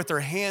 She's there with her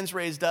hands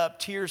raised up,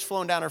 tears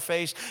flowing down her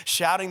face,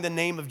 shouting the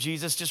name of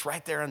Jesus, just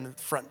right there in the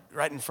front,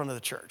 right in front of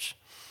the church.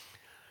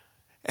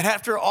 And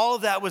after all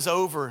of that was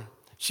over,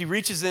 she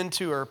reaches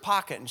into her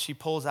pocket and she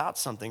pulls out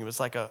something. It was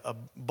like a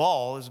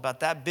ball. It was about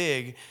that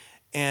big.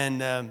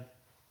 And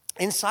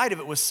inside of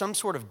it was some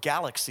sort of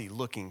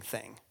galaxy-looking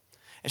thing.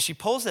 And she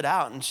pulls it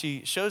out and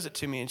she shows it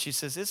to me and she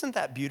says, isn't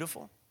that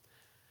beautiful?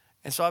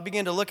 And so I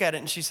began to look at it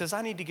and she says,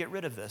 I need to get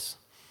rid of this.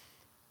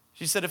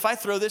 She said, if I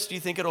throw this, do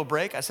you think it'll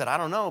break? I said, I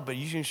don't know, but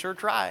you can sure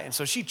try. And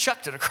so she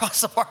chucked it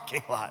across the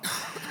parking lot.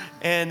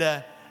 And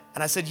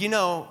I said,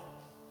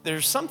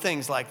 there's some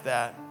things like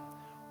that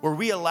where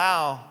we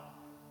allow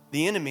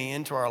the enemy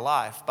into our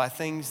life by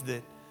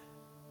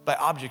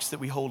objects that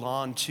we hold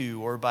on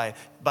to or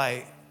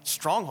by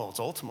strongholds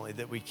ultimately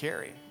that we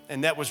carry.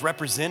 And that was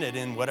represented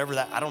in whatever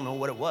that, I don't know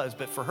what it was,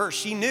 but for her,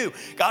 she knew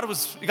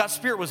God's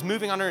Spirit was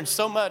moving on her in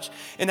so much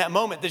in that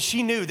moment that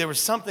she knew there was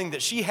something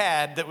that she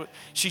had that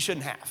she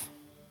shouldn't have.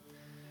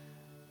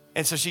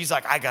 And so she's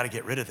like, I got to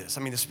get rid of this.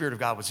 I mean, the Spirit of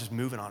God was just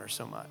moving on her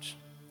so much.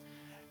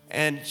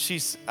 And she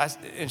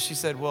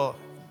said, well,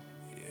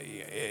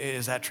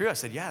 is that true? I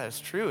said, yeah, that's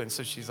true. And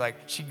so she's like,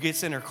 she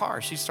gets in her car.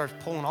 She starts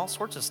pulling all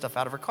sorts of stuff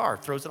out of her car,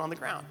 throws it on the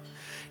ground.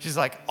 She's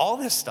like, all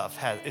this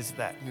stuff is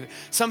that.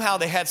 Somehow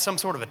they had some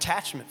sort of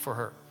attachment for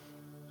her.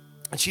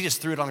 And she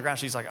just threw it on the ground.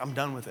 She's like, I'm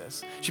done with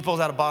this. She pulls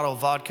out a bottle of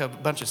vodka, a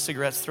bunch of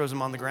cigarettes, throws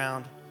them on the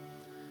ground.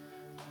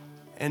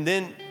 And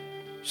then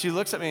she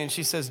looks at me and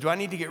she says, do I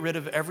need to get rid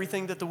of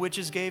everything that the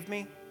witches gave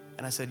me?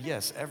 And I said,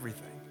 yes,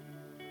 everything.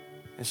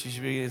 And she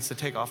begins to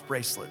take off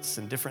bracelets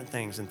and different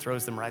things and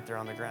throws them right there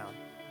on the ground.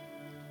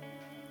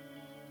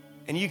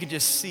 And you could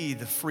just see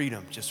the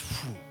freedom just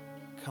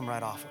come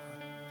right off of her.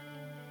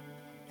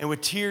 And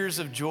with tears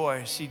of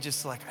joy, she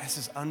just like, this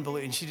is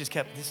unbelievable. And she just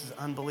kept, this is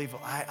unbelievable.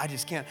 I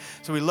just can't.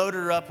 So we loaded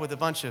her up with a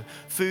bunch of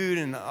food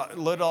and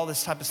loaded all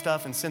this type of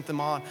stuff and sent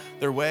them on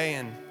their way.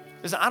 And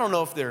listen, I don't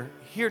know if they're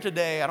here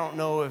today. I don't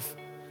know if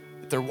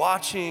they're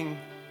watching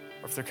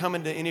or if they're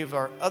coming to any of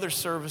our other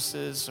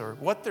services or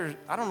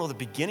I don't know the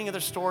beginning of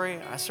their story.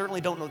 I certainly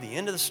don't know the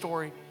end of the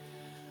story.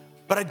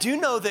 But I do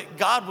know that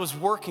God was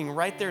working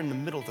right there in the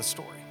middle of the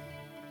story.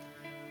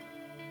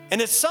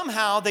 And it's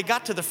somehow they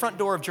got to the front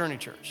door of Journey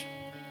Church.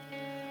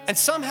 And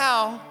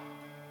somehow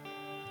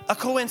a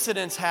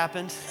coincidence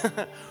happened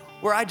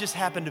where I just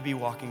happened to be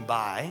walking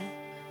by,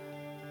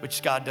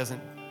 which there's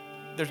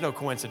no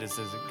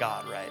coincidences in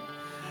God, right?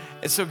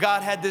 And so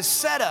God had this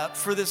set up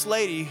for this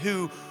lady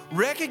who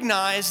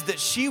recognized that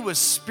she was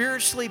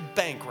spiritually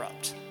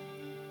bankrupt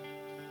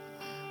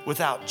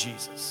without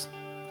Jesus.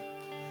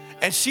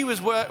 And she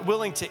was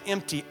willing to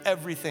empty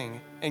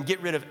everything and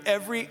get rid of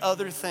every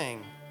other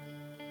thing.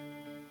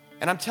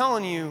 And I'm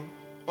telling you,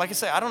 like I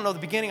say, I don't know the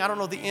beginning, I don't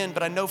know the end,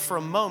 but I know for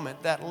a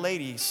moment that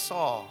lady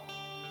saw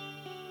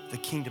the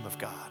kingdom of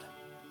God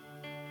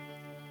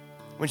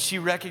when she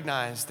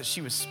recognized that she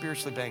was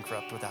spiritually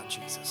bankrupt without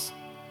Jesus.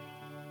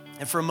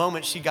 And for a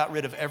moment, she got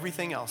rid of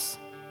everything else.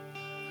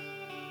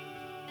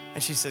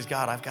 And she says,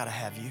 God, I've got to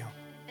have you.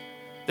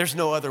 There's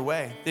no other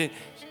way.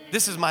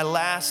 This is my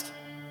last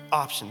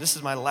option. This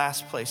is my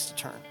last place to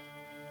turn.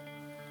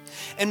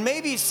 And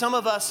maybe some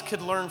of us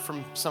could learn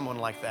from someone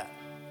like that.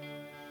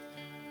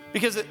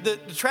 Because the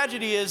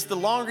tragedy is the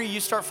longer you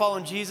start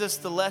following Jesus,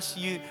 the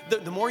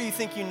more you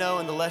think you know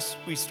and the less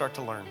we start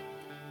to learn.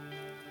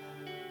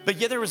 But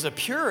yet there was a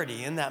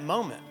purity in that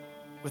moment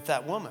with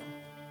that woman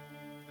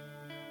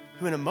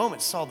who in a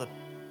moment saw the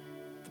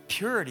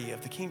purity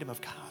of the kingdom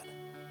of God.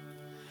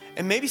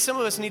 And maybe some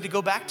of us need to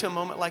go back to a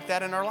moment like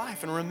that in our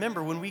life and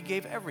remember when we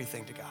gave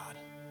everything to God.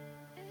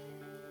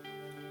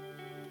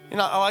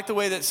 I like the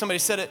way that somebody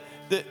said it,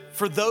 that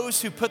for those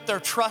who put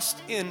their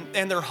trust in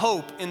and their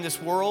hope in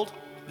this world's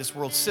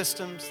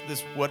systems,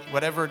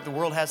 whatever the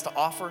world has to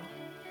offer,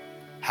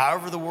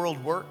 however the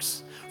world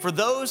works, for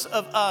those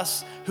of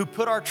us who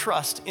put our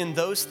trust in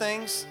those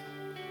things,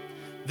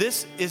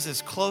 this is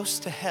as close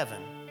to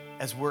heaven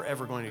as we're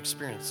ever going to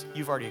experience.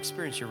 You've already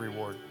experienced your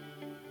reward.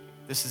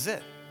 This is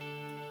it.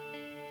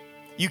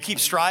 You keep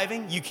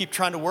striving, you keep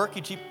trying to work,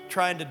 you keep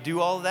trying to do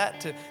all of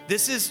that.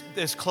 This is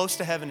as close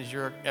to heaven as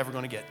you're ever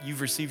going to get.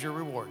 You've received your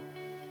reward.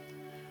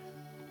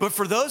 But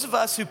for those of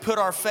us who put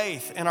our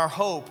faith and our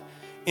hope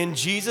in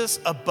Jesus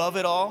above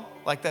it all,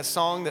 like that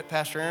song that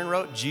Pastor Aaron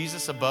wrote,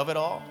 Jesus above it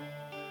all,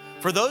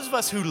 for those of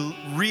us who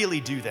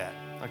really do that,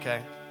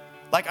 okay?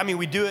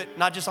 We do it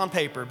not just on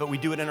paper, but we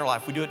do it in our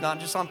life. We do it not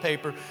just on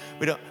paper.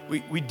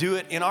 We do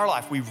it in our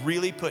life. We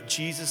really put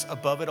Jesus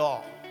above it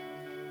all.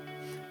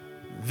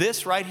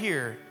 This right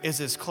here is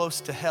as close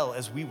to hell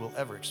as we will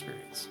ever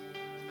experience.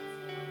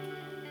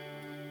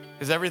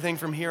 Because everything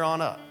from here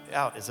on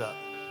out is up.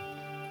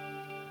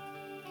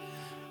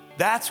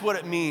 That's what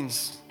it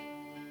means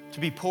to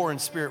be poor in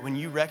spirit, when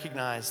you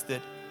recognize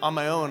that on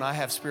my own I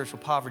have spiritual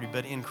poverty,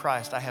 but in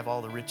Christ I have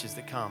all the riches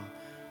that come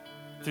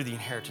through the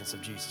inheritance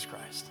of Jesus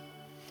Christ.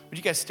 Would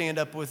you guys stand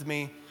up with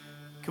me?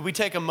 Could we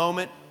take a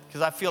moment?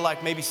 Because I feel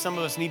like maybe some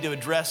of us need to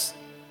address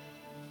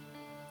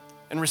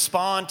and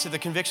respond to the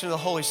conviction of the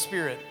Holy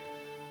Spirit.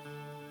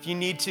 If you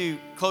need to,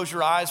 close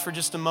your eyes for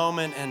just a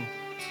moment and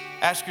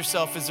ask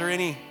yourself,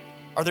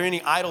 are there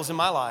any idols in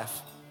my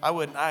life?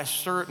 I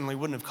certainly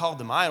wouldn't have called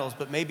them idols,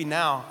 but maybe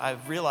now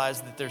I've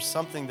realized that there's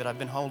something that I've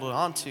been holding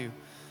on to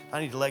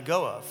I need to let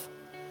go of.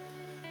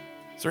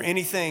 Is there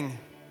anything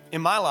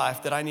in my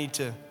life that I need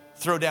to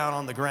throw down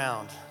on the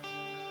ground,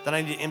 that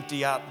I need to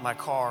empty out my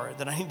car,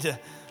 that I need to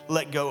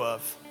let go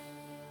of?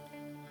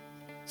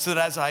 So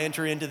that as I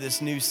enter into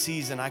this new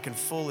season, I can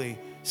fully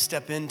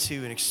step into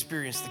and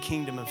experience the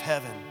kingdom of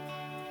heaven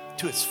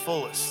to its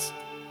fullest.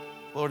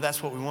 Lord,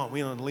 that's what we want.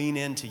 We want to lean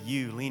into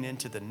you, lean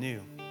into the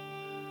new.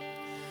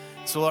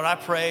 So Lord, I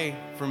pray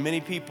for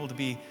many people to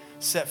be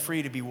set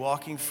free, to be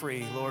walking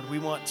free. Lord, we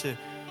want to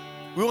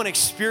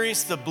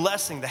experience the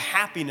blessing, the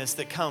happiness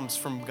that comes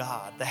from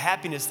God, the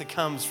happiness that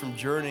comes from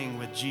journeying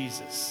with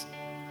Jesus.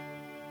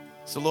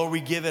 So Lord,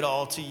 we give it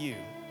all to you.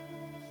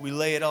 We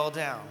lay it all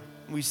down.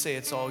 We say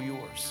it's all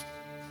yours.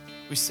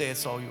 We say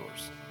it's all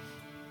yours.